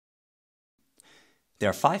There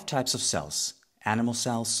are 5 types of cells: animal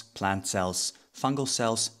cells, plant cells, fungal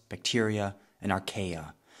cells, bacteria, and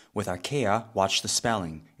archaea. With archaea, watch the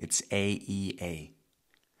spelling. It's A-E-A.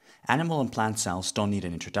 Animal and plant cells don't need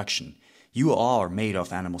an introduction. You all are made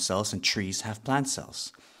of animal cells and trees have plant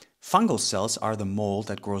cells. Fungal cells are the mold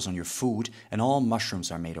that grows on your food, and all mushrooms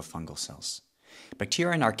are made of fungal cells.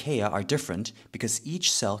 Bacteria and archaea are different because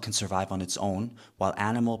each cell can survive on its own, while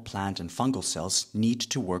animal, plant, and fungal cells need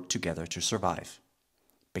to work together to survive.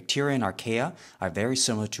 Bacteria and archaea are very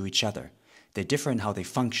similar to each other. They differ in how they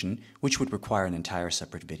function, which would require an entire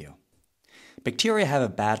separate video. Bacteria have a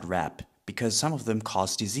bad rap because some of them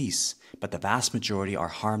cause disease, but the vast majority are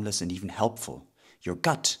harmless and even helpful. Your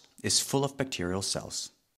gut is full of bacterial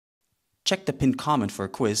cells. Check the pinned comment for a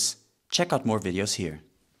quiz. Check out more videos here.